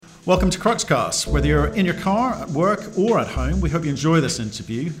Welcome to Grosskopf. Whether you're in your car, at work, or at home, we hope you enjoy this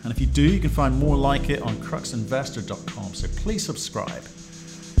interview. And if you do, you can find more like it on cruxinvestor.com. So please subscribe.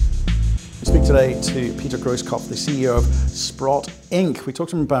 We speak today to Peter Grosskopf, the CEO of Sprott Inc. We talked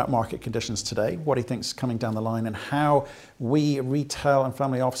to him about market conditions today, what he thinks is coming down the line, and how we retail and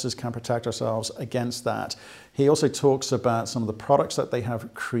family offices can protect ourselves against that. He also talks about some of the products that they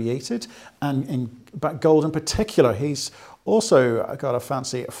have created, and about gold in particular. He's also got a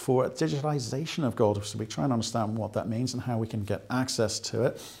fancy for digitalization of gold, so we try and understand what that means and how we can get access to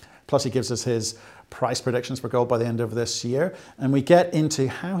it. Plus, he gives us his price predictions for gold by the end of this year. And we get into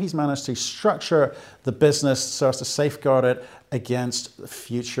how he's managed to structure the business so as to safeguard it against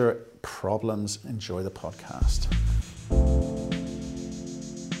future problems. Enjoy the podcast.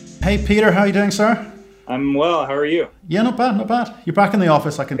 Hey, Peter, how are you doing, sir? I'm well. How are you? Yeah, not bad, not bad. You're back in the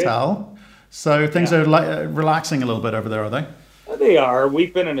office, I can tell. So things are relaxing a little bit over there, are they? They are.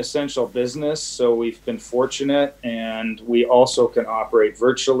 We've been an essential business, so we've been fortunate, and we also can operate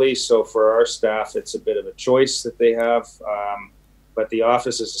virtually. So for our staff, it's a bit of a choice that they have. But the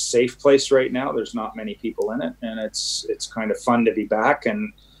office is a safe place right now. There's not many people in it, and it's kind of fun to be back.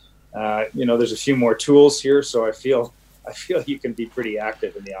 And there's a few more tools here, so I feel you can be pretty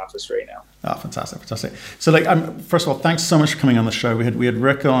active in the office right now. Oh, fantastic. So, first of all, thanks so much for coming on the show. We had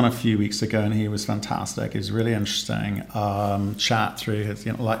Rick on a few weeks ago, and he was fantastic. He was really interesting chat through his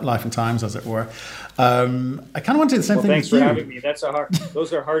life and times, as it were. I kind of want to do the same thing thanks with you. Thanks for having me.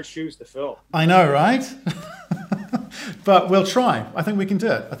 Those are hard shoes to fill. I know, right? But we'll try. I think we can do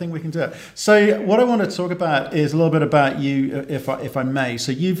it. So what I want to talk about is a little bit about you, if I may.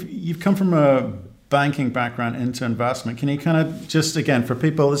 So you've come from a banking background into investment. Can you kind of just, again, for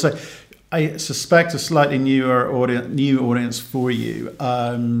people, I suspect a slightly new audience for you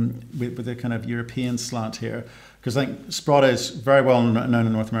with a kind of European slant here, because I think Sprott is very well known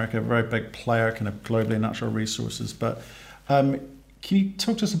in North America, a very big player kind of globally in natural resources. But can you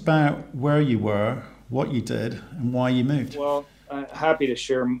talk to us about where you were, what you did, and why you moved? Well, I'm happy to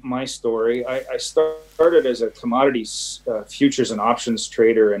share my story. I started as a commodities futures and options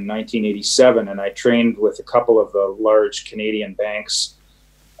trader in 1987, and I trained with a couple of the large Canadian banks.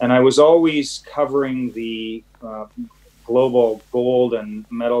 And I was always covering the global gold and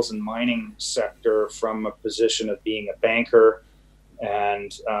metals and mining sector from a position of being a banker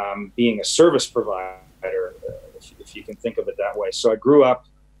and being a service provider, if you can think of it that way. So I grew up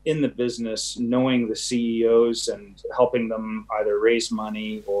in the business, knowing the CEOs and helping them either raise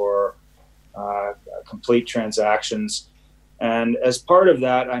money or complete transactions. And as part of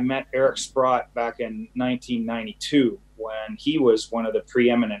that, I met Eric Sprott back in 1992 when he was one of the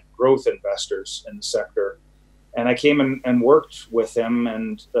preeminent growth investors in the sector. And I came in and worked with him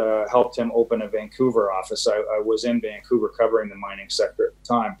and helped him open a Vancouver office. I was in Vancouver covering the mining sector at the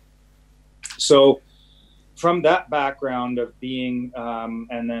time. So from that background of being,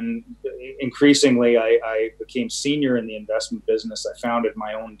 and then increasingly, I became senior in the investment business. I founded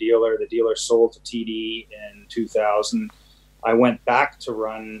my own dealer. The dealer sold to TD in 2000. I went back to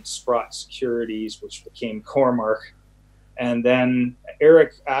run Sprott Securities, which became Cormark. And then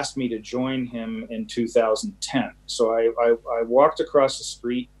Eric asked me to join him in 2010. So I walked across the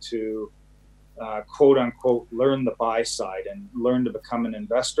street to, quote unquote, learn the buy side and learn to become an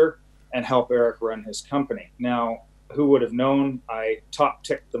investor and help Eric run his company. Now, who would have known I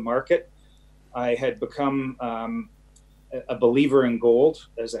top-ticked the market? I had become a believer in gold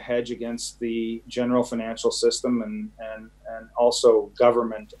as a hedge against the general financial system and also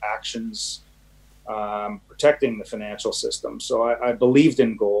government actions protecting the financial system. So I believed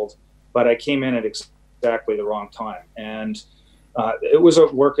in gold, but I came in at exactly the wrong time. And it was a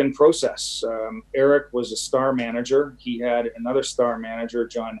work in process. Eric was a star manager. He had another star manager,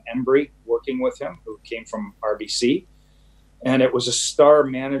 John Embry, working with him, who came from RBC. And it was a star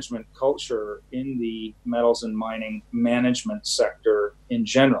management culture in the metals and mining management sector in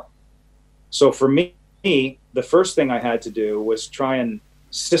general. So for me, the first thing I had to do was try and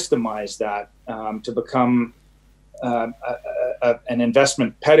systemize that to become an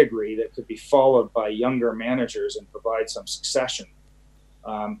investment pedigree that could be followed by younger managers and provide some succession.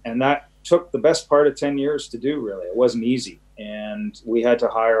 And that took the best part of 10 years to do, really. It wasn't easy. And we had to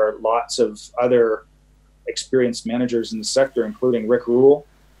hire lots of other experienced managers in the sector, including Rick Rule,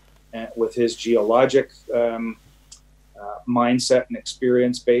 with his geologic mindset and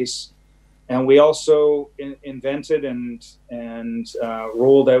experience base. And we also invented and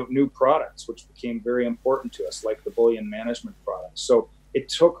rolled out new products, which became very important to us, like the bullion management products. So it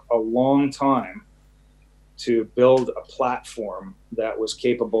took a long time to build a platform that was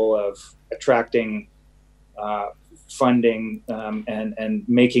capable of attracting funding and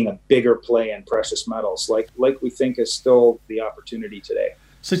making a bigger play in precious metals, like we think is still the opportunity today.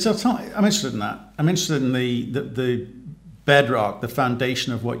 So tell me, I'm interested in that. I'm interested in the bedrock, the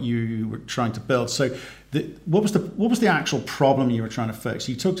foundation of what you were trying to build. So what was the actual problem you were trying to fix?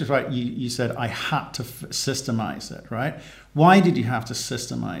 You talked about, you said, I had to systemize it, right? Why did you have to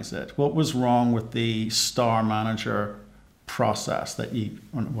systemize it? What was wrong with the Star Manager process well,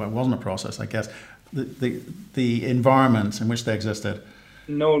 it wasn't a process, I guess, the environment in which they existed?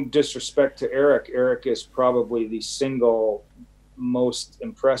 No disrespect to Eric. Eric is probably the single most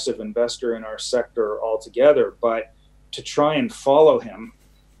impressive investor in our sector altogether, but to try and follow him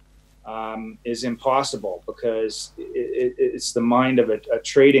is impossible, because it's the mind of a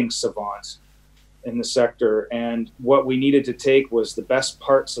trading savant in the sector. And what we needed to take was the best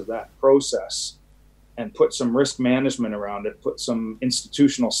parts of that process and put some risk management around it, put some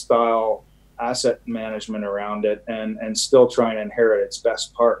institutional style asset management around it, and still try and inherit its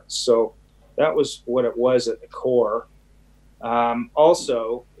best parts. So that was what it was at the core.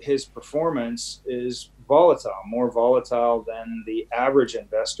 Also, his performance is volatile, more volatile than the average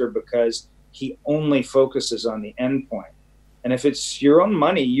investor, because he only focuses on the end point. And if it's your own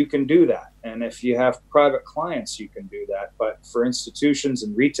money, you can do that. And if you have private clients, you can do that. But for institutions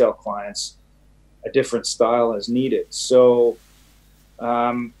and retail clients, a different style is needed. So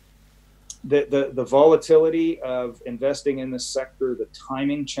the volatility of investing in this sector, the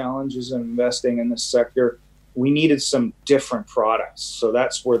timing challenges of investing in this sector, we needed some different products. So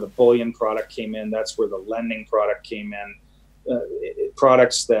that's where the bullion product came in. That's where the lending product came in.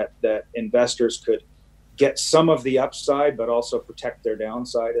 Products that investors could get some of the upside, but also protect their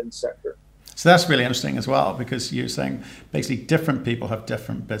downside in the sector. So that's really interesting as well, because you're saying basically different people have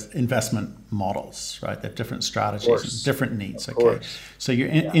different investment models, right? They have different strategies and different needs. Okay, so your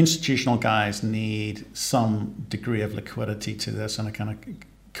institutional guys need some degree of liquidity to this and a kind of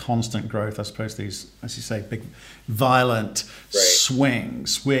constant growth, I suppose. These, as you say, big violent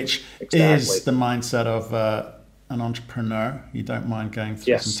swings, which is the mindset of an entrepreneur. You don't mind going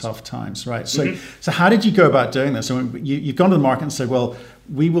through some tough times, right? So, so how did you go about doing this? So you've gone to the market and said, well,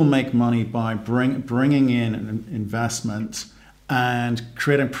 we will make money by bringing in an investment and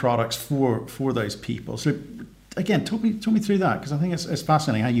creating products for those people. So again, talk me through that, because I think it's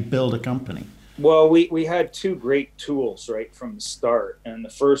fascinating how you build a company. Well, we had two great tools right from the start, and the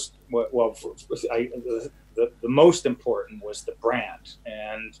first, the most important was the brand,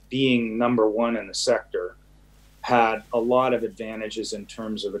 and being number one in the sector had a lot of advantages in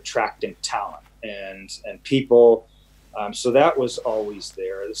terms of attracting talent and people. So that was always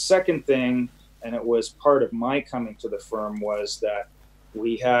there. The second thing, and it was part of my coming to the firm, was that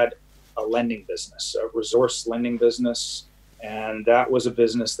we had a lending business, a resource lending business. And that was a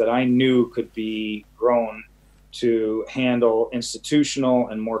business that I knew could be grown to handle institutional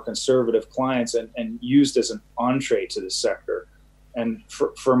and more conservative clients and used as an entree to the sector. And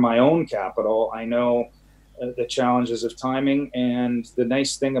for my own capital, I know the challenges of timing. And the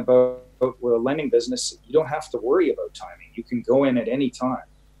nice thing about with a lending business, you don't have to worry about timing. You can go in at any time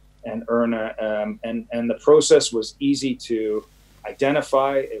and earn and the process was easy to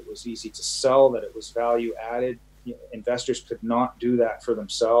identify. It was easy to sell, that it was value added. Investors could not do that for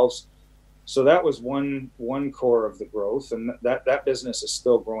themselves. So that was one core of the growth, and that business is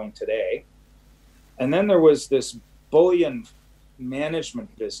still growing today. And then there was this bullion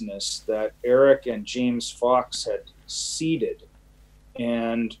management business that Eric and James Fox had seeded,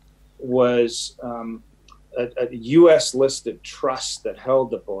 and was a U.S. listed trust that held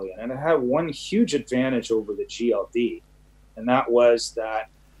the bullion. And it had one huge advantage over the GLD, and that was that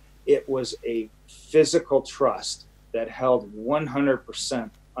it was a physical trust that held 100%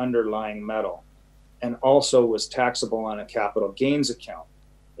 underlying metal, and also was taxable on a capital gains account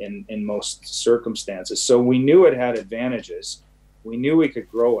in most circumstances. So we knew it had advantages. We knew we could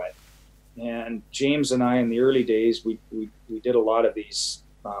grow it. And James and I, in the early days, we did a lot of these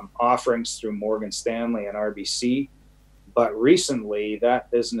offerings through Morgan Stanley and RBC. But recently, that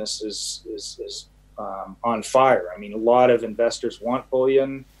business is on fire. I mean, a lot of investors want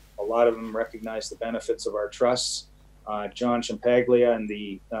bullion. A lot of them recognize the benefits of our trusts. John Champaglia and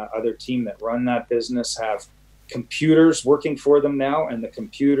the other team that run that business have computers working for them now, and the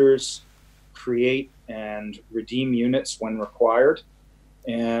computers create and redeem units when required.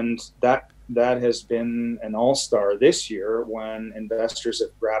 And that has been an all-star this year, when investors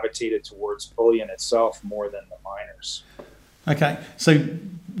have gravitated towards bullion itself more than the miners. Okay, so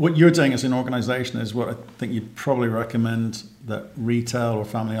what you're doing as an organization is what I think you'd probably recommend that retail or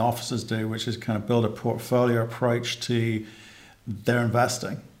family offices do, which is kind of build a portfolio approach to their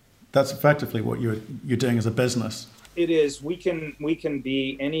investing. that's effectively what you're doing as a business. It is. We can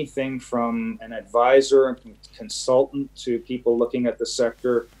be anything from an advisor and consultant to people looking at the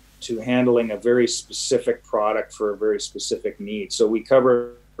sector to handling a very specific product for a very specific need. So we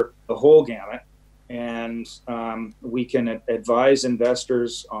cover the whole gamut, and we can advise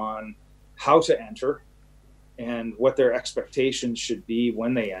investors on how to enter and what their expectations should be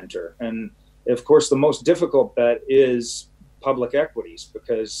when they enter. And of course, the most difficult bet is public equities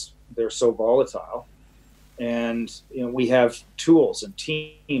because they're so volatile. And we have tools and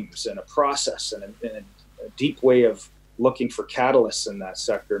teams and a process and a deep way of looking for catalysts in that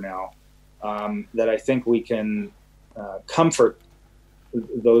sector now that I think we can comfort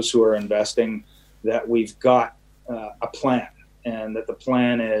those who are investing that we've got a plan, and that the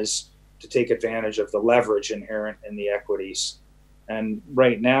plan is to take advantage of the leverage inherent in the equities. And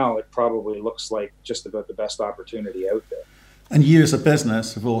right now, it probably looks like just about the best opportunity out there. And you as a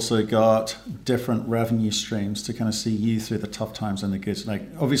business have also got different revenue streams to kind of see you through the tough times and the good. Like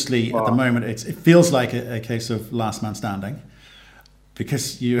obviously at the moment, it feels like a case of last man standing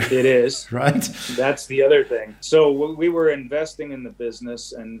because you... It is. Right? That's the other thing. So we were investing in the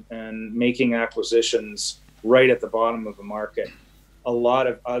business and making acquisitions right at the bottom of the market. A lot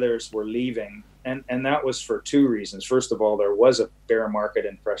of others were leaving. And that was for two reasons. First of all, there was a bear market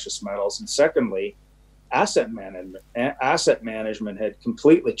in precious metals. And secondly, asset management had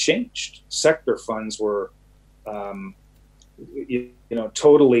completely changed. Sector funds were,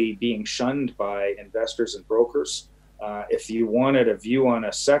 totally being shunned by investors and brokers. If you wanted a view on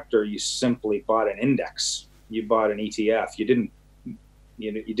a sector, you simply bought an index. You bought an ETF.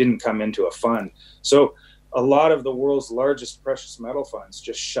 You didn't come into a fund. So a lot of the world's largest precious metal funds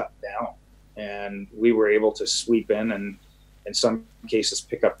just shut down, and we were able to sweep in and, in some cases,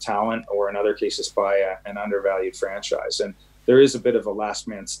 pick up talent, or in other cases, buy an undervalued franchise. And there is a bit of a last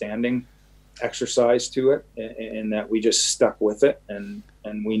man standing exercise to it, in that we just stuck with it. And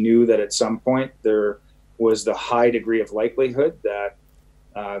we knew that at some point there was the high degree of likelihood that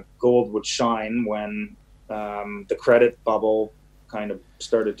gold would shine when the credit bubble kind of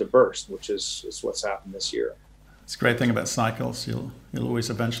started to burst, which is what's happened this year. It's a great thing about cycles. You'll always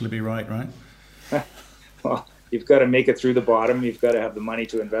eventually be right? Well, you've got to make it through the bottom. You've got to have the money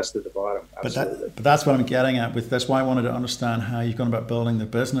to invest at the bottom. But that's what I'm getting at with this. Why I wanted to understand how you've gone about building the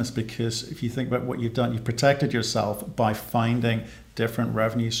business, because if you think about what you've done, you've protected yourself by finding different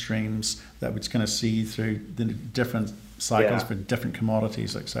revenue streams that would kind of see you through the different cycles for different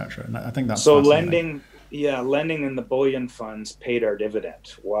commodities, etc. And I think that's so lending in the bullion funds paid our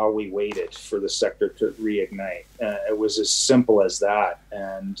dividend while we waited for the sector to reignite. It was as simple as that.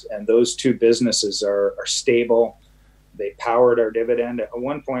 And those two businesses are stable. They powered our dividend. At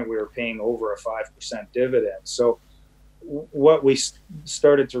one point, we were paying over a 5% dividend. So what we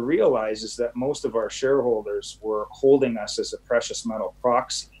started to realize is that most of our shareholders were holding us as a precious metal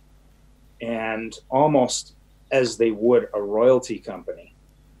proxy, and almost as they would a royalty company.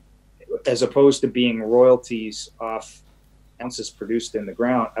 As opposed to being royalties off ounces produced in the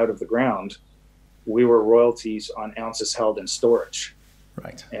ground, out of the ground, we were royalties on ounces held in storage.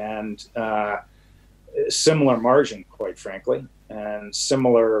 Right. And similar margin, quite frankly, and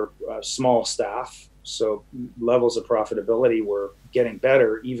similar small staff. So levels of profitability were getting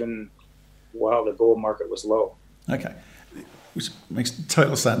better even while the gold market was low. Okay. Which makes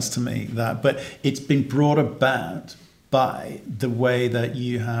total sense to me, but it's been brought about by the way that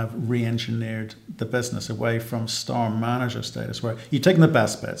you have re-engineered the business away from star manager status, where you've taken the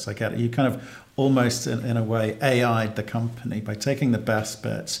best bits. I get it. You kind of almost, in a way, AI'd the company by taking the best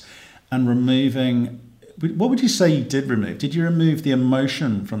bits and removing. What would you say you did remove? Did you remove the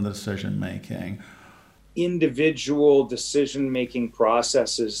emotion from the decision making? Individual decision-making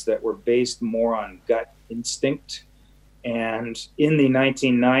processes that were based more on gut instinct. And in the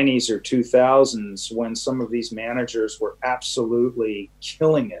 1990s or 2000s, when some of these managers were absolutely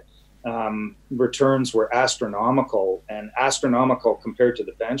killing it, returns were astronomical compared to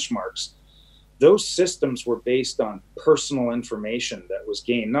the benchmarks. Those systems were based on personal information that was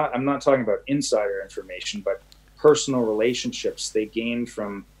gained. I'm not talking about insider information, but personal relationships they gained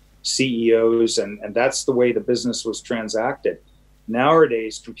from CEOs, and that's the way the business was transacted.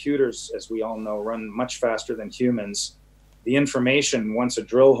 Nowadays, computers, as we all know, run much faster than humans. The information, once a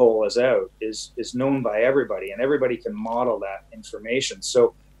drill hole is out, is known by everybody, and everybody can model that information.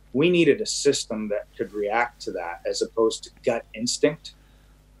 So we needed a system that could react to that as opposed to gut instinct.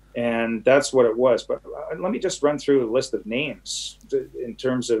 And that's what it was. But let me just run through a list of names in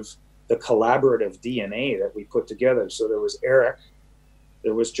terms of the collaborative DNA that we put together. So there was Eric,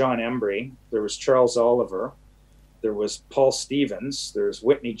 there was John Embry, there was Charles Oliver, there was Paul Stevens, there's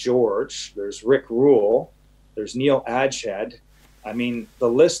Whitney George, there's Rick Rule, there's Neil Adjhed. I mean, the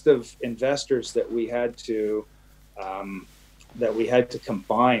list of investors that we had to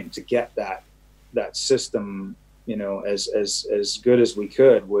combine to get that system, you know, as good as we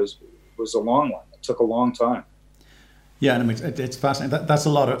could was a long one. It took a long time. Yeah, and I mean, it's fascinating. That's a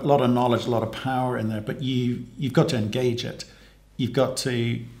lot of knowledge, a lot of power in there. But you've got to engage it. You've got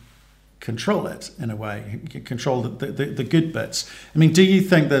to control it in a way. Control the good bits. I mean, do you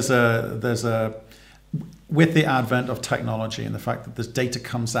think there's a with the advent of technology and the fact that this data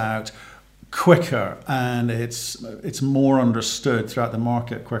comes out quicker and it's more understood throughout the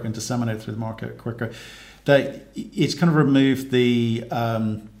market quicker and disseminated through the market quicker, that it's kind of removed the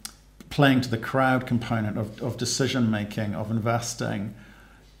playing to the crowd component of decision making, of investing,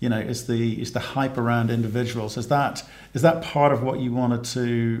 you know, is the hype around individuals. Is that part of what you wanted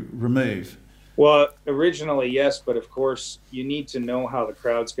to remove? Well, originally, yes, but of course, you need to know how the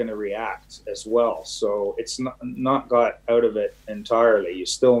crowd's going to react as well. So it's not got out of it entirely. You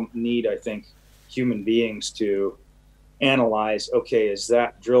still need, I think, human beings to analyze, okay, is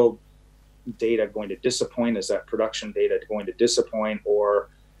that drill data going to disappoint? Is that production data going to disappoint? Or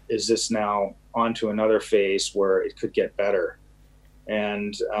is this now onto another phase where it could get better?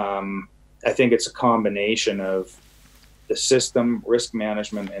 And I think it's a combination of the system, risk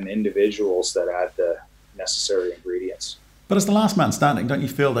management, and individuals that add the necessary ingredients. But as the last man standing, don't you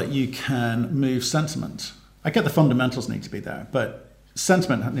feel that you can move sentiment? I get the fundamentals need to be there, but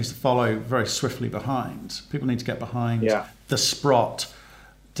sentiment needs to follow very swiftly behind. People need to get behind the Sprott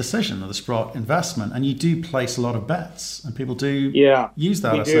decision or the Sprott investment, and you do place a lot of bets, and people do use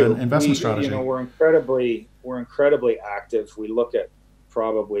that as an investment strategy. You know, we're incredibly active. We look at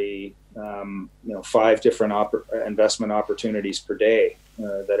probably 5 different investment opportunities per day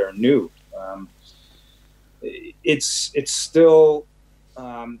that are new. It's still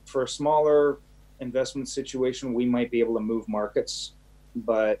for a smaller investment situation, we might be able to move markets,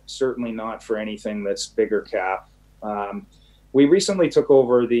 but certainly not for anything that's bigger cap. We recently took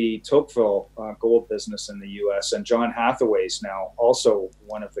over the Tocqueville gold business in the U.S., and John Hathaway's now also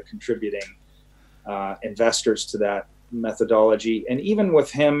one of the contributing investors to that methodology. And even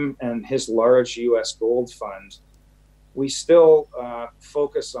with him and his large U.S. gold fund, we still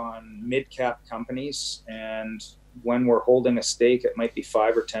focus on mid-cap companies. And when we're holding a stake, it might be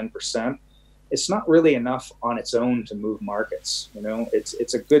 5 or 10%. It's not really enough on its own to move markets. You know,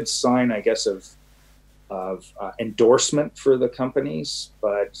 it's a good sign, I guess, of endorsement for the companies,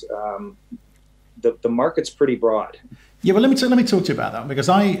 but the market's pretty broad. Yeah, well, let me talk to you about that, because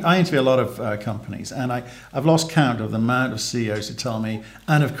I interview a lot of companies, and I've lost count of the amount of CEOs who tell me,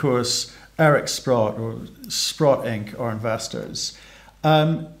 and of course Eric Sprott or Sprott Inc. are investors.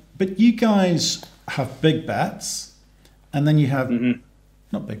 But you guys have big bets, and then you have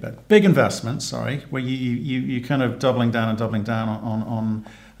not big bet, big investments. Sorry, where you kind of doubling down on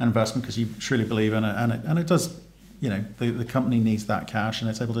an investment because you truly believe in it, and it does. You know, the company needs that cash, and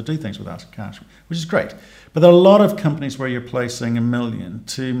it's able to do things with that cash, which is great. But there are a lot of companies where you're placing $1 million,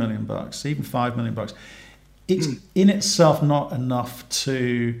 $2 million, even $5 million. It's in itself not enough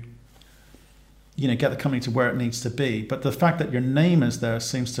to, you know, get the company to where it needs to be. But the fact that your name is there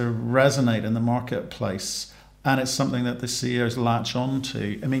seems to resonate in the marketplace, and it's something that the CEOs latch on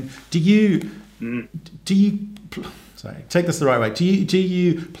to. I mean, do you sorry, take this the right way. Do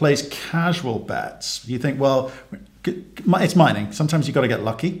you place casual bets? Do you think, well, it's mining. Sometimes you've got to get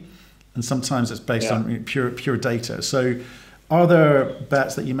lucky, and sometimes it's based on pure data. So are there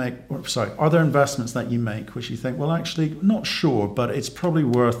bets that you make, are there investments that you make which you think, well, actually, not sure, but it's probably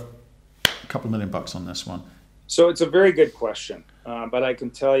worth a couple of $1 million on this one? So it's a very good question, but I can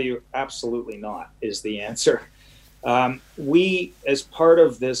tell you absolutely not is the answer. We, as part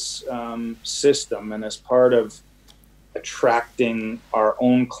of this system and as part of attracting our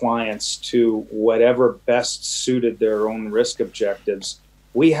own clients to whatever best suited their own risk objectives,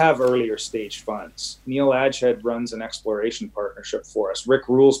 we have earlier stage funds. Neil Adjhed runs an exploration partnership for us. Rick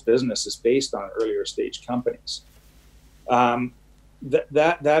Rule's business is based on earlier stage companies.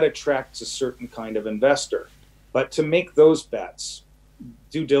 That attracts a certain kind of investor. But to make those bets,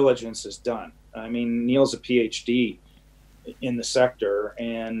 due diligence is done. I mean, Neil's a PhD in the sector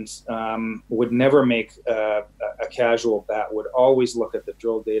and would never make a casual bet, would always look at the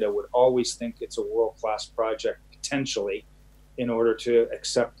drill data, would always think it's a world-class project potentially in order to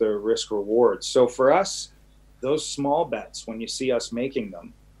accept the risk reward. So for us, those small bets, when you see us making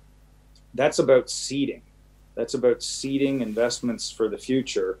them, that's about seeding. That's about seeding investments for the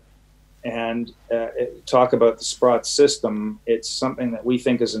future. And talk about the Sprott system, it's something that we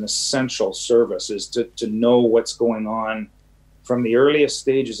think is an essential service, is to know what's going on from the earliest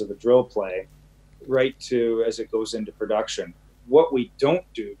stages of a drill play right to as it goes into production. What we don't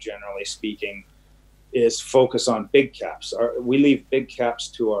do, generally speaking, is focus on big caps. We leave big caps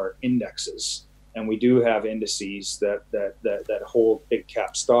to our indexes, and we do have indices that hold big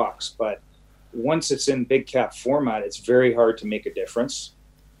cap stocks. But once it's in big cap format, it's very hard to make a difference.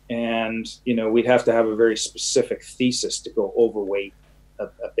 And, we'd have to have a very specific thesis to go overweight a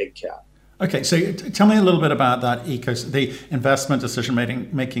big cap. Okay, so tell me a little bit about that the investment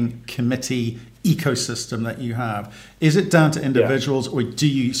decision-making committee ecosystem that you have. Is it down to individuals, or do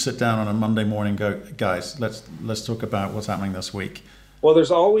you sit down on a Monday morning and go, guys, let's talk about what's happening this week? Well,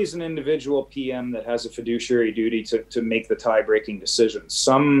 there's always an individual PM that has a fiduciary duty to make the tie-breaking decisions.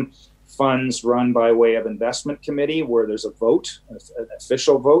 Some funds run by way of investment committee where there's a vote, an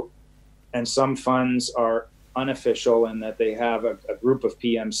official vote, and some funds are unofficial in that they have a group of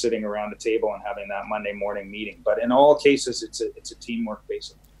PMs sitting around a table and having that Monday morning meeting. But in all cases, it's a teamwork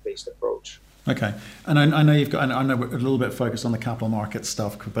based approach. Okay, and I know I know we're a little bit focused on the capital market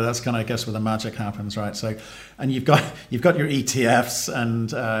stuff, but that's kind of, I guess, where the magic happens, right? So, and you've got your ETFs,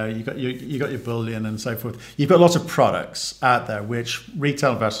 and you got your bullion and so forth. You've got lots of products out there which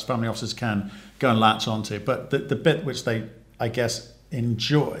retail investors, family offices can go and latch onto. But the bit which they, I guess,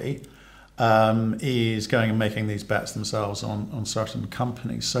 enjoy is going and making these bets themselves on certain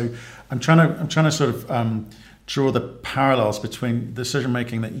companies. So I'm trying to sort of draw the parallels between the decision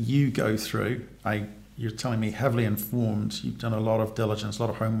making that you go through. You're telling me heavily informed. You've done a lot of diligence, a lot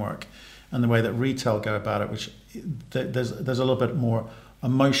of homework, and the way that retail go about it, which there's a little bit more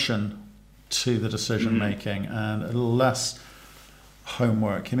emotion to the decision making and a little less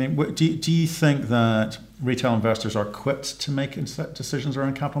homework. I mean, do you think that retail investors are equipped to make decisions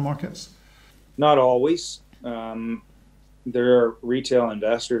around capital markets? Not always. There are retail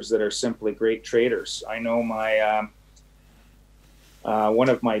investors that are simply great traders. I know one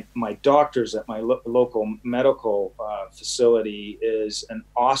of my doctors at my local medical facility is an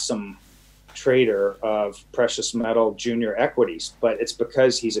awesome trader of precious metal junior equities, but it's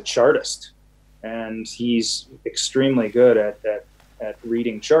because he's a chartist and he's extremely good at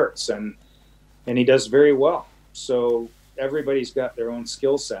reading charts, and he does very well. So everybody's got their own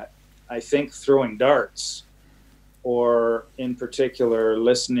skill set. I think throwing darts, or in particular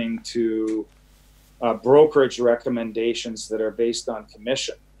listening to brokerage recommendations that are based on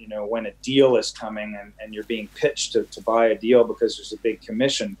commission, when a deal is coming and you're being pitched to buy a deal because there's a big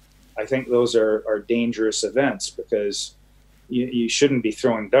commission, I think those are dangerous events, because you shouldn't be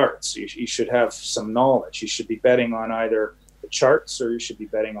throwing darts. You should have some knowledge. You should be betting on either the charts, or you should be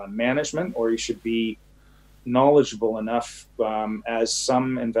betting on management, or you should be knowledgeable enough, as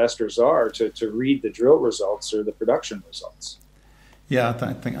some investors are, to read the drill results or the production results. Yeah,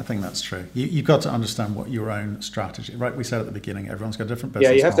 I think that's true. You've got to understand what your own strategy, right? We said at the beginning, everyone's got a different business.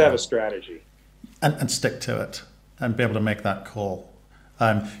 Yeah, you have model, to have a strategy. And stick to it and be able to make that call.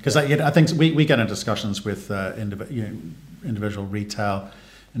 Because I think we get in discussions with individual retail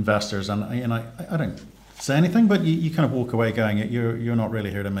investors, and I don't say anything, but you kind of walk away going, you're not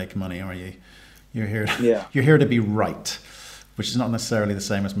really here to make money, are you? You're here to be right, which is not necessarily the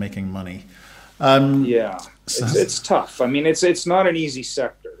same as making money. It's tough. I mean, it's not an easy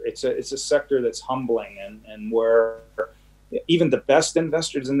sector. It's a sector that's humbling, and where even the best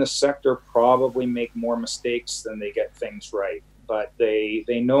investors in this sector probably make more mistakes than they get things right. But they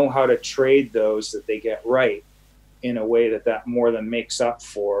know how to trade those that they get right in a way that more than makes up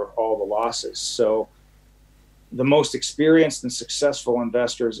for all the losses. So the most experienced and successful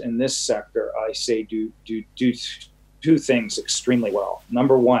investors in this sector, I say, do two things extremely well.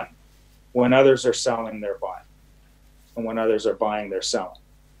 Number one, when others are selling, they're buying. And when others are buying, they're selling.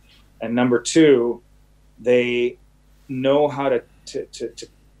 And number two, they know how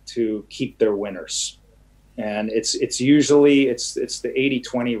to keep their winners. And it's usually the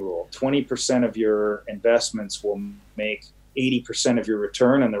 80-20 rule. 20% of your investments will make 80% of your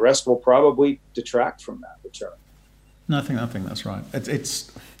return, and the rest will probably detract from that return. No, I think that's right.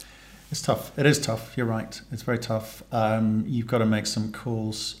 It's tough. It is tough. You're right. It's very tough. You've got to make some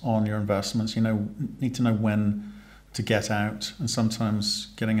calls on your investments. Need to know when to get out, and sometimes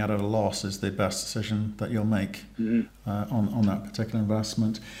getting out at a loss is the best decision that you'll make on that particular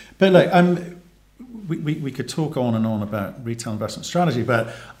investment. But look, we could talk on and on about retail investment strategy, but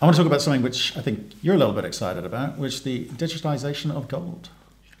I want to talk about something which I think you're a little bit excited about, which is the digitalization of gold.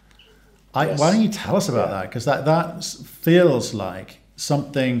 Yes. Why don't you tell us about that? Because that feels like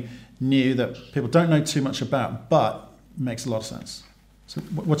something new that people don't know too much about, but makes a lot of sense. So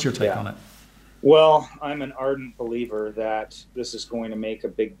what's your take on it? Well, I'm an ardent believer that this is going to make a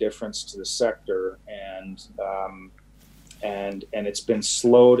big difference to the sector, and it's been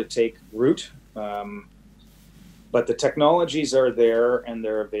slow to take root, but the technologies are there and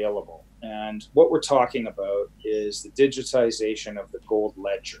they're available. And what we're talking about is the digitization of the gold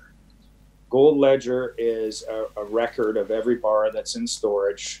ledger. Gold ledger is a record of every bar that's in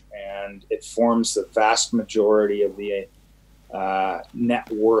storage, and it forms the vast majority of the net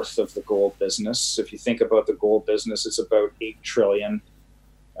worth of the gold business. If you think about the gold business, it's about 8 trillion.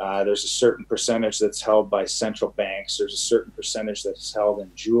 There's a certain percentage that's held by central banks. There's a certain percentage that's held in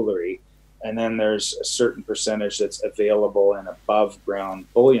jewelry. And then there's a certain percentage that's available in above ground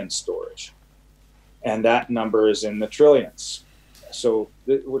bullion storage. And that number is in the trillions. So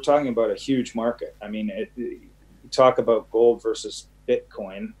we're talking about a huge market. I mean, you talk about gold versus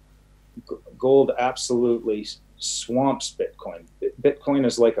Bitcoin. Gold absolutely swamps Bitcoin. Bitcoin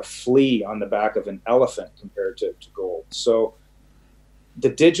is like a flea on the back of an elephant compared to gold. So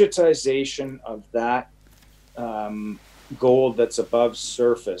the digitization of that gold that's above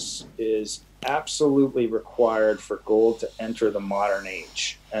surface is absolutely required for gold to enter the modern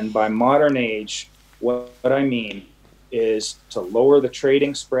age. And by modern age, what I mean is to lower the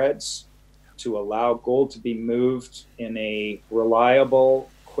trading spreads, to allow gold to be moved in a reliable,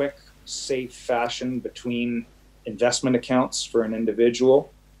 quick, safe fashion between investment accounts for an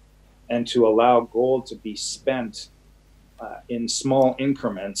individual, and to allow gold to be spent in small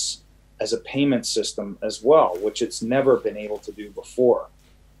increments as a payment system as well, which it's never been able to do before.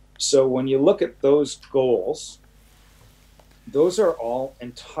 So when you look at those goals, those are all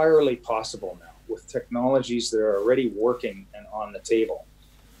entirely possible now with technologies that are already working and on the table.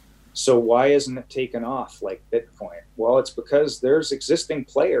 So why isn't it taken off like Bitcoin? Well, it's because there's existing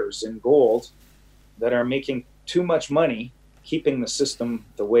players in gold that are making too much money keeping the system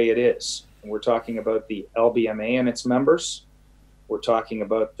the way it is. And we're talking about the LBMA and its members. We're talking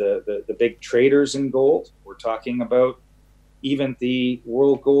about the big traders in gold. We're talking about even the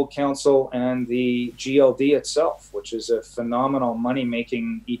World Gold Council and the GLD itself, which is a phenomenal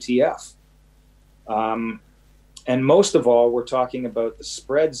money-making ETF. And most of all, we're talking about the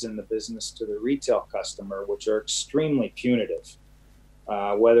spreads in the business to the retail customer, which are extremely punitive.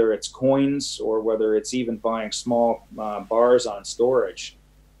 Whether it's coins or whether it's even buying small bars on storage.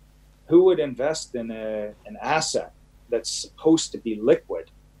 Who would invest in an asset that's supposed to be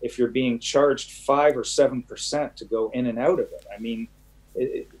liquid if you're being charged 5 or 7% to go in and out of it? I mean,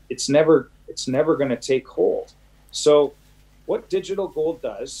 it's never going to take hold. So what digital gold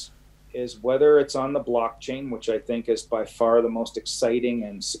does is, whether it's on the blockchain, which I think is by far the most exciting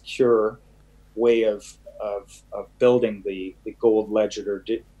and secure way of building the gold ledger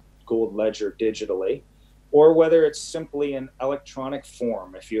digitally, or whether it's simply an electronic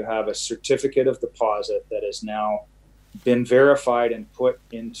form. If you have a certificate of deposit that has now been verified and put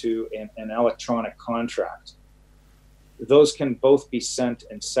into an electronic contract, those can both be sent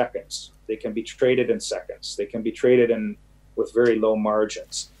in seconds. They can be traded in seconds. They can be traded in with very low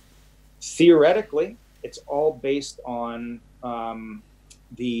margins. Theoretically, it's all based on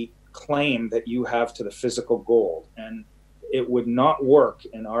the claim that you have to the physical gold. And it would not work,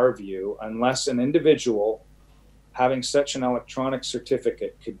 in our view, unless an individual having such an electronic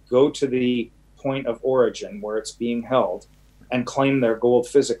certificate could go to the point of origin where it's being held and claim their gold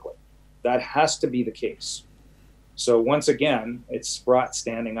physically. That has to be the case. So once again, it's Sprott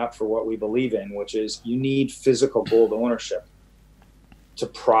standing up for what we believe in, which is you need physical gold ownership to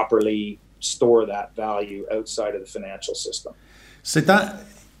properly store that value outside of the financial system. So that,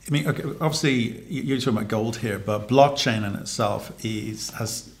 I mean, okay, obviously you're talking about gold here, but blockchain in itself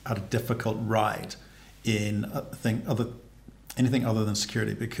has had a difficult ride in anything other than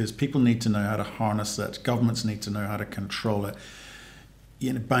security, because people need to know how to harness it. Governments need to know how to control it.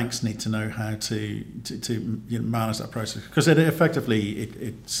 Banks need to know how to manage that process, because it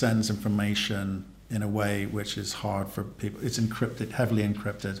effectively sends information in a way which is hard for people. It's encrypted, heavily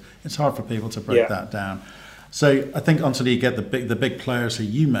encrypted. It's hard for people to break that down. So I think until you get the big players who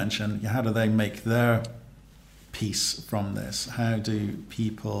you mentioned, how do they make their piece from this? How do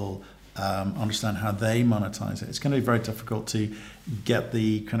people understand how they monetize it? It's going to be very difficult to get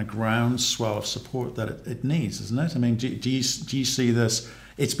the kind of groundswell of support that it needs, isn't it? I mean, do you see this?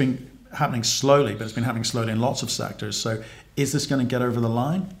 It's been happening slowly, but it's been happening slowly in lots of sectors. So is this going to get over the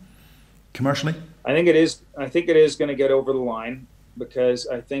line commercially? I think it is. I think it is going to get over the line, because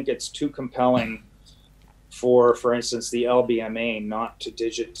I think it's too compelling for instance, the LBMA not to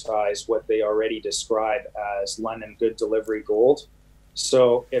digitize what they already describe as London Good Delivery Gold.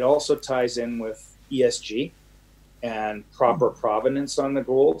 So it also ties in with ESG. and proper provenance on the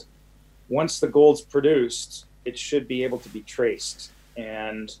gold. Once the gold's produced, it should be able to be traced.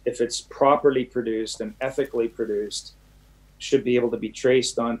 And if it's properly produced and ethically produced, should be able to be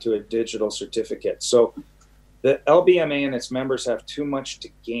traced onto a digital certificate. So the LBMA and its members have too much to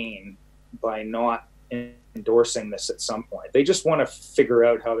gain by not endorsing this at some point. They just want to figure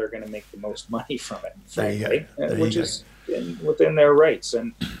out how they're going to make the most money from it, frankly, which is within their rights.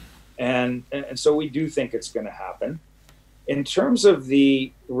 And so we do think it's going to happen. In terms of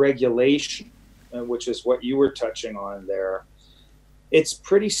the regulation, which is what you were touching on there, it's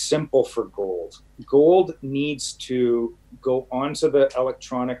pretty simple for gold. Gold needs to go onto the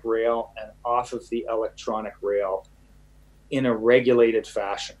electronic rail and off of the electronic rail in a regulated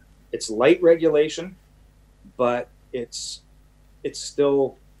fashion. It's light regulation, but it's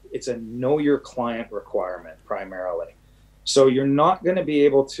a know your client requirement primarily. So you're not going to be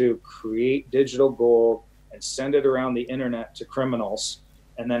able to create digital gold and send it around the internet to criminals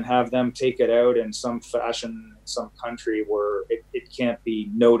and then have them take it out in some fashion in some country where it can't be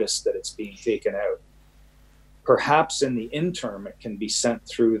noticed that it's being taken out. Perhaps in the interim, it can be sent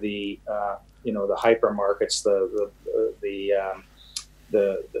through the the hypermarkets,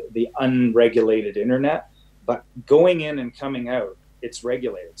 the unregulated internet. But going in and coming out, it's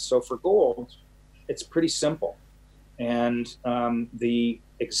regulated. So for gold, it's pretty simple. And the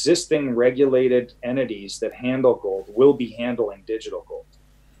existing regulated entities that handle gold will be handling digital gold.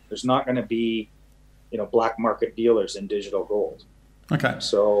 There's not going to be, black market dealers in digital gold. Okay.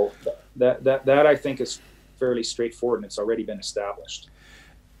 So that I think is fairly straightforward, and it's already been established.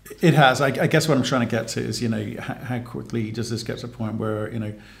 It has. I guess what I'm trying to get to is, how quickly does this get to a point where,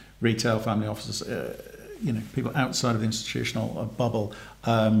 retail family offices, people outside of the institutional bubble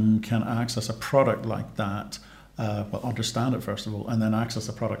can access a product like that, understand it first of all, and then access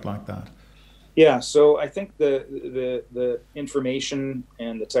a product like that. Yeah, so I think the information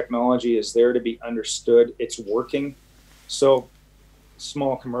and the technology is there to be understood. It's working. So,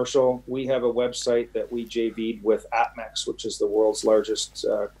 small commercial, we have a website that we JV'd with APMEX, which is the world's largest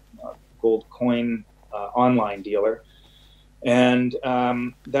gold coin online dealer. And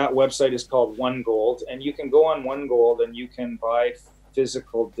that website is called One Gold. And you can go on One Gold and you can buy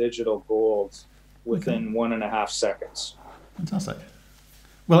physical digital gold within 1.5 seconds. Fantastic.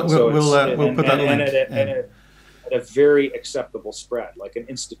 Well, we'll put that link at a very acceptable spread, like an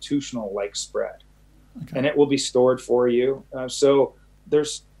institutional-like spread. Okay. And it will be stored for you. So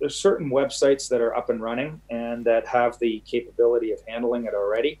there's certain websites that are up and running and that have the capability of handling it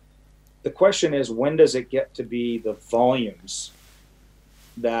already. The question is, when does it get to be the volumes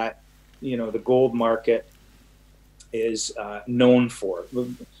that the gold market is known for?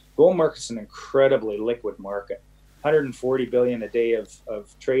 The gold market's an incredibly liquid market. 140 billion a day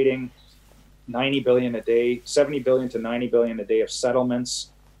of trading, 90 billion a day, 70 billion to 90 billion a day of settlements.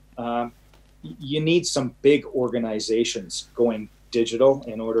 You need some big organizations going digital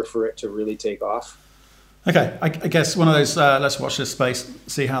in order for it to really take off. Okay, I guess one of those, let's watch this space,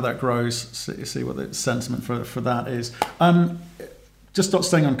 see how that grows, see what the sentiment for that is. Just not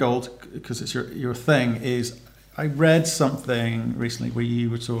staying on gold, because it's your thing, is I read something recently where you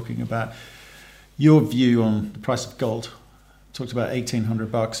were talking about your view on the price of gold. Talked about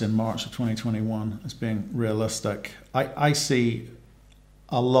 $1,800 in March of 2021 as being realistic. I see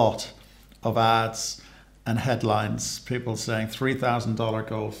a lot of ads and headlines, people saying $3,000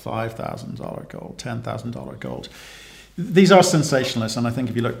 gold, $5,000 gold, $10,000 gold. These are sensationalists, and I think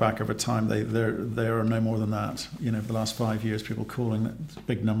if you look back over time, they are no more than that. The last 5 years, people calling it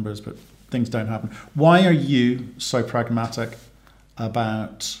big numbers, but things don't happen. Why are you so pragmatic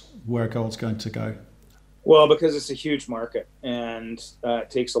about where gold's going to go? Well, because it's a huge market, and it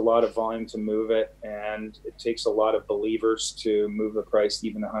takes a lot of volume to move it, and it takes a lot of believers to move the price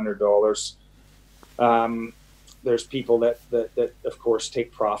even $100. There's people that of course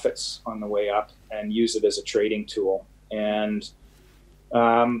take profits on the way up and use it as a trading tool. And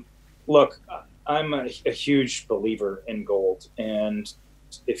look, I'm a huge believer in gold, and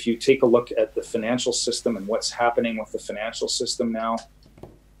if you take a look at the financial system and what's happening with the financial system now,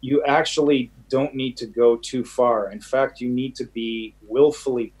 you actually don't need to go too far. In fact, you need to be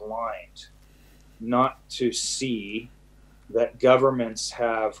willfully blind not to see that governments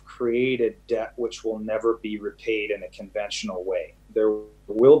have created debt which will never be repaid in a conventional way. There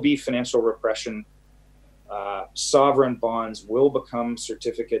will be financial repression. Sovereign bonds will become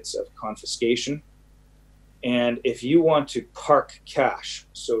certificates of confiscation. And if you want to park cash,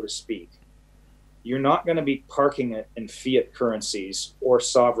 so to speak, you're not going to be parking it in fiat currencies or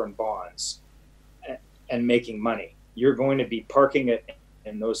sovereign bonds and making money. You're going to be parking it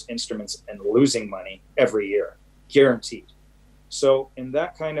in those instruments and losing money every year. guaranteed. So in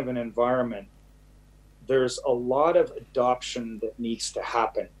that kind of an environment, there's a lot of adoption that needs to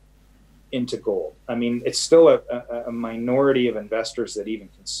happen into gold. I mean, it's still a minority of investors that even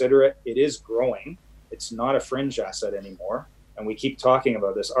consider it. It is growing. It's not a fringe asset anymore. And we keep talking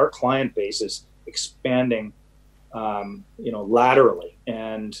about this. Our client base is expanding, laterally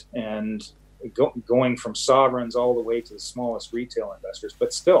and going from sovereigns all the way to the smallest retail investors.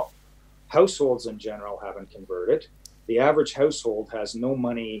 But still, households in general haven't converted. The average household has no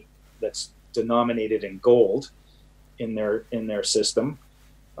money that's denominated in gold in their system.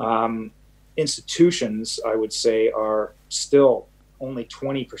 Institutions, I would say, are still only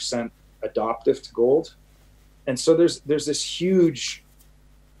 20% adoptive to gold. And so there's this huge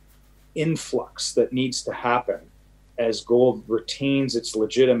influx that needs to happen as gold retains its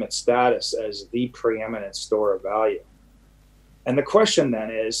legitimate status as the preeminent store of value. And the question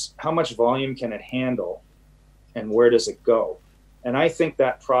then is, how much volume can it handle and where does it go? And I think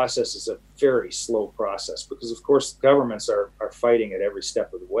that process is a very slow process because, of course, governments are fighting it every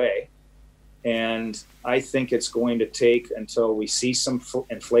step of the way. And I think it's going to take until we see some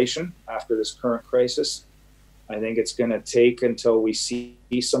inflation after this current crisis. I think it's going to take until we see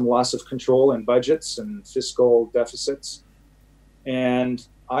some loss of control in budgets and fiscal deficits. And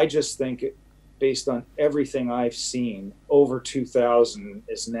I just think, based on everything I've seen, over 2,000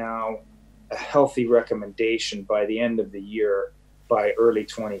 is now a healthy recommendation by the end of the year, by early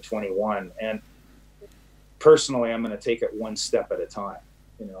 2021. And personally, I'm going to take it one step at a time.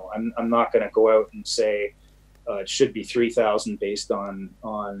 I'm not going to go out and say it should be 3,000 based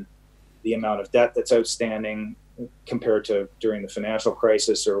on the amount of debt that's outstanding compared to during the financial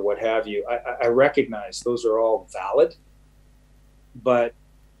crisis or what have you. I recognize those are all valid, but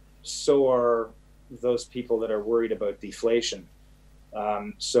so are those people that are worried about deflation.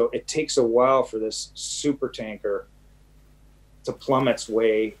 So it takes a while for this super tanker to plummet its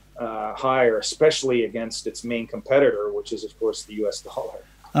way higher, especially against its main competitor, which is, of course, the US dollar.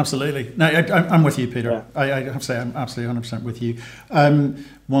 Absolutely. No, I'm with you, Peter. Yeah. I have to say I'm absolutely 100% with you.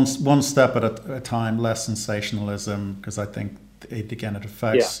 One step at a time, less sensationalism, because I think, it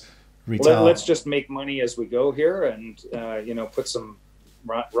affects retail. Let's just make money as we go here and, put some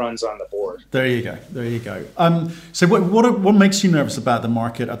runs on the board. There you go. So what makes you nervous about the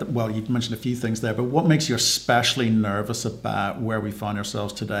market? Well, you've mentioned a few things there, but what makes you especially nervous about where we find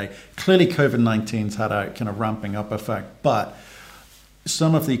ourselves today? Clearly, COVID-19's had a kind of ramping up effect, but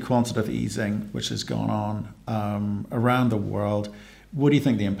some of the quantitative easing which has gone on around the world, what do you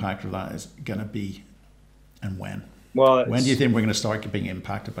think the impact of that is going to be, and when? Well, when do you think we're going to start being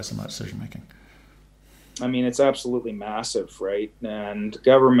impacted by some of that decision making? I mean, it's absolutely massive, right? And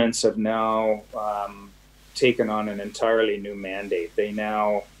governments have now taken on an entirely new mandate. They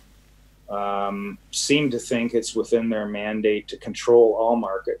now seem to think it's within their mandate to control all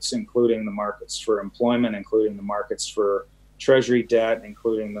markets, including the markets for employment, including the markets for treasury debt,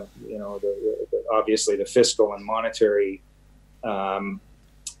 including the obviously the fiscal and monetary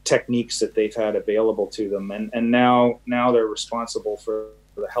techniques that they've had available to them, and now they're responsible for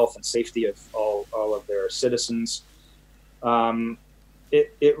the health and safety of all of their citizens.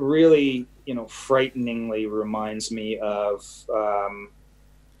 It really frighteningly reminds me of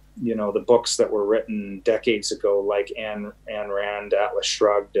the books that were written decades ago, like Ayn Rand, Atlas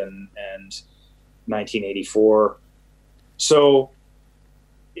Shrugged, and 1984. So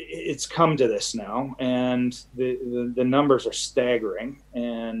it's come to this now, and the numbers are staggering.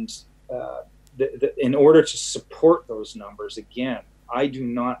 And in order to support those numbers, again, I do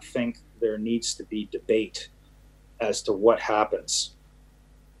not think there needs to be debate as to what happens.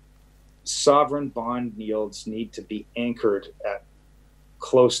 Sovereign bond yields need to be anchored at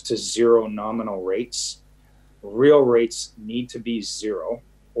close to zero nominal rates. Real rates need to be zero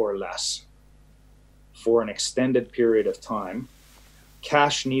or less for an extended period of time.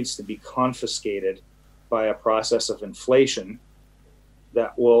 Cash needs to be confiscated by a process of inflation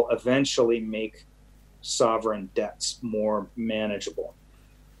that will eventually make sovereign debts more manageable.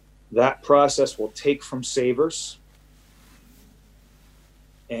 That process will take from savers,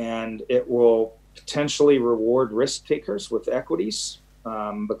 and it will potentially reward risk takers with equities,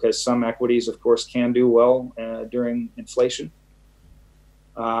 because some equities, of course, can do well during inflation.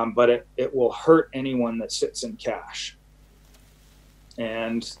 But it will hurt anyone that sits in cash.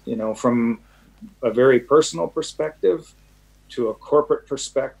 And, from a very personal perspective to a corporate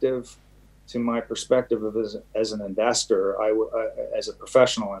perspective to my perspective as an investor, as a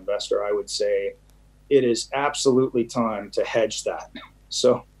professional investor, I would say it is absolutely time to hedge that.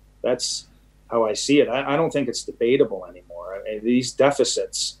 So that's how I see it. I don't think it's debatable anymore. These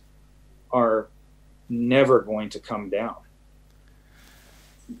deficits are never going to come down.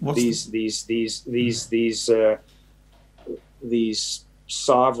 These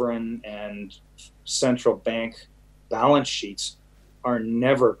sovereign and central bank balance sheets are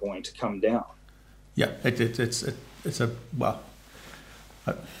never going to come down. Yeah, it's a well.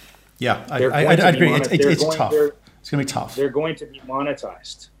 Yeah, I agree. It's tough. It's going to be tough. They're going to be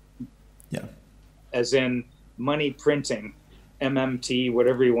monetized. Yeah. As in money printing, MMT,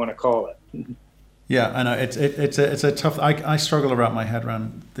 whatever you want to call it. Yeah, I know. It's a tough. I struggle to wrap my head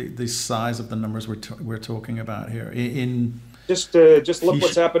around the size of the numbers we're talking about here. Just look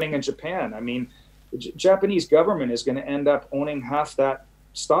what's happening in Japan. I mean, the Japanese government is going to end up owning half that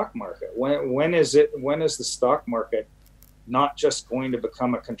stock market. When is the stock market not just going to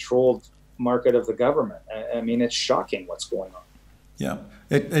become a controlled market of the government? I mean, it's shocking what's going on. Yeah,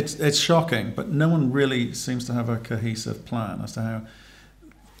 it's shocking, but no one really seems to have a cohesive plan as to how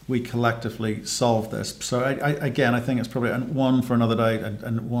we collectively solve this. So I think it's probably one for another day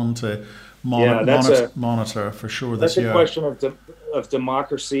and one to monitor for sure this year. That's a question of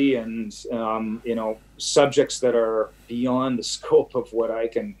democracy and subjects that are beyond the scope of what I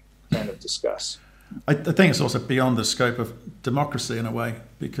can kind of discuss. I think it's also beyond the scope of democracy in a way,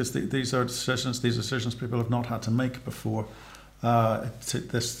 because these are decisions people have not had to make before to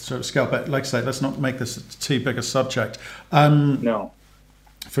this sort of scale. But like I say, let's not make this too big a subject. No.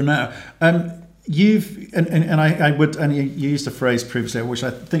 For now, you used a phrase previously, which I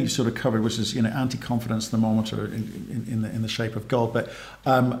think you sort of covered, which is anti-confidence thermometer in the shape of gold. But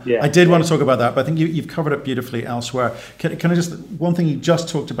I did want to talk about that, but I think you've covered it beautifully elsewhere. Can I just, one thing you just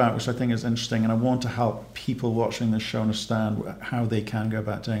talked about, which I think is interesting, and I want to help people watching this show understand how they can go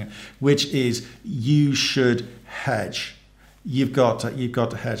about doing it, which is you should hedge. You've got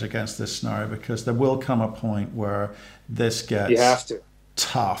to hedge against this scenario, because there will come a point where this gets you have to.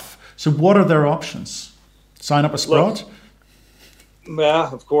 Tough. So what are their options? Sign up a Sprott?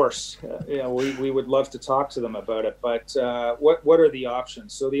 Yeah, of course. We would love to talk to them about it. But what are the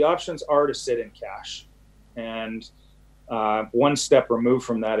options? So the options are to sit in cash. And one step removed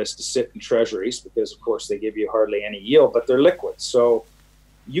from that is to sit in treasuries, because, of course, they give you hardly any yield, but they're liquid. So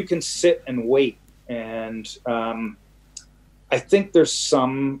you can sit and wait. And I think there's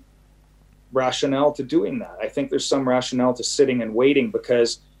some rationale to doing that. I think there's some rationale to sitting and waiting,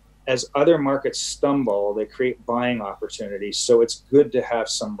 because as other markets stumble, they create buying opportunities. So it's good to have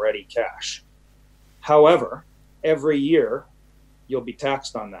some ready cash. However, every year you'll be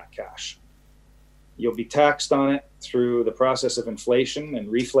taxed on that cash. You'll be taxed on it through the process of inflation and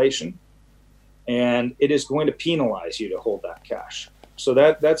reflation, and it is going to penalize you to hold that cash. So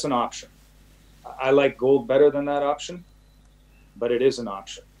that's an option. I like gold better than that option, but it is an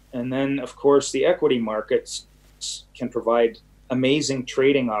option. And then, of course, the equity markets can provide amazing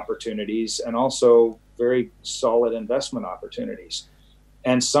trading opportunities and also very solid investment opportunities.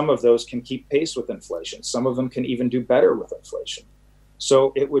 And some of those can keep pace with inflation. Some of them can even do better with inflation.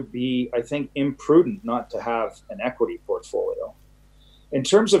 So it would be, I think, imprudent not to have an equity portfolio. In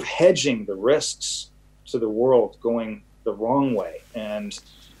terms of hedging the risks to the world going the wrong way and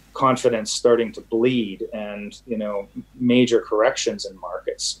confidence starting to bleed and major corrections in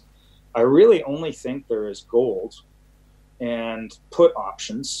markets, I really only think there is gold and put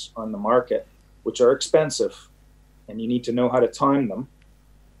options on the market, which are expensive, and you need to know how to time them.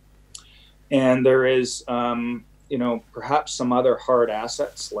 And there is perhaps some other hard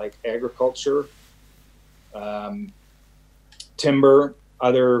assets like agriculture, timber,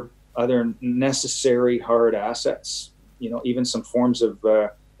 other necessary hard assets, even some forms of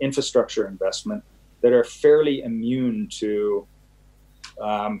infrastructure investment that are fairly immune to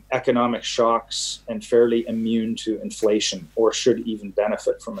economic shocks and fairly immune to inflation, or should even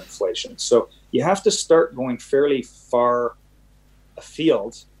benefit from inflation. So you have to start going fairly far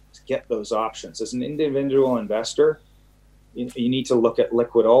afield to get those options. As an individual investor, you need to look at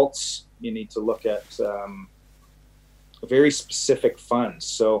liquid alts. You need to look at very specific funds.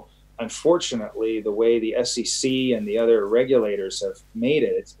 So unfortunately, the way the SEC and the other regulators have made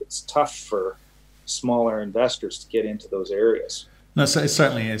it, it's tough for smaller investors to get into those areas. No, so it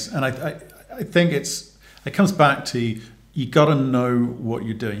certainly is. And I think it comes back to, you got to know what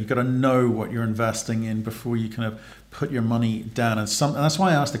you're doing. You got to know what you're investing in before you kind of put your money down. And that's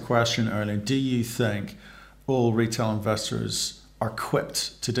why I asked the question earlier, do you think all retail investors are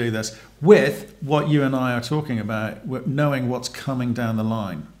equipped to do this with what you and I are talking about, knowing what's coming down the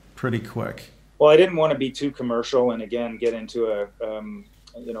line pretty quick? Well, I didn't want to be too commercial and again get into a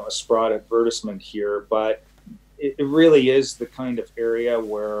Sprott advertisement here, but it really is the kind of area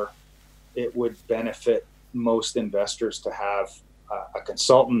where it would benefit most investors to have a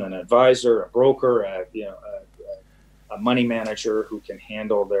consultant, an advisor, a broker, a money manager who can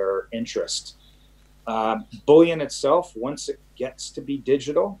handle their interest. Bullion itself, once it gets to be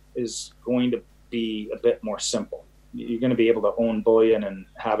digital, is going to be a bit more simple. You're going to be able to own bullion and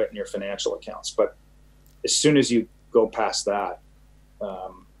have it in your financial accounts. But as soon as you go past that,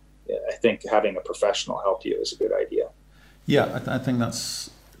 I think having a professional help you is a good idea. Yeah, I think that's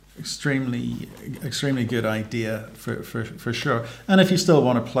extremely good idea for sure. And if you still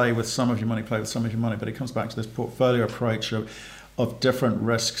want to play with some of your money, play with some of your money. But it comes back to this portfolio approach of different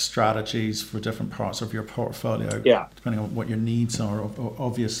risk strategies for different parts of your portfolio. Yeah. Depending on what your needs are,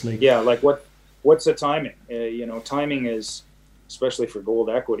 obviously. Yeah, like what's the timing? Timing is, especially for gold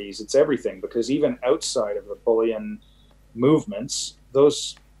equities, it's everything, because even outside of the bullion movements,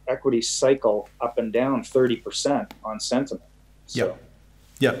 those equities cycle up and down 30% on sentiment. So,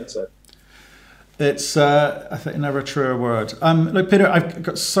 yeah. That's it. It's, I think, never a truer word. Look, Peter, I've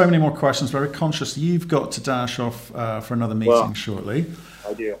got so many more questions. Very conscious you've got to dash off for another meeting shortly.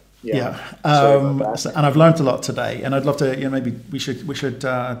 I do. Yeah. And I've learned a lot today, and I'd love to. Maybe we should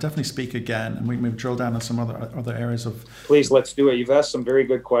definitely speak again, and we maybe drill down on some other areas of. Please, let's do it. You've asked some very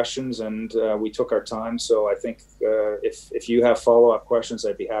good questions, and we took our time. So I think if you have follow-up questions,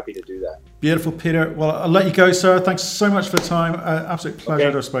 I'd be happy to do that. Beautiful, Peter. Well, I'll let you go, sir. Thanks so much for the time. Absolute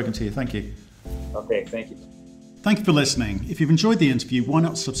pleasure to have spoken to you. Thank you. Okay, thank you. Thank you for listening. If you've enjoyed the interview, why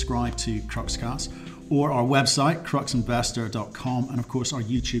not subscribe to Cruxcast or our website, cruxinvestor.com, and of course our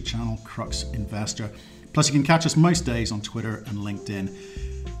YouTube channel, Crux Investor. Plus you can catch us most days on Twitter and LinkedIn.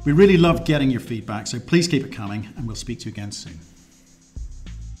 We really love getting your feedback, so please keep it coming, and we'll speak to you again soon.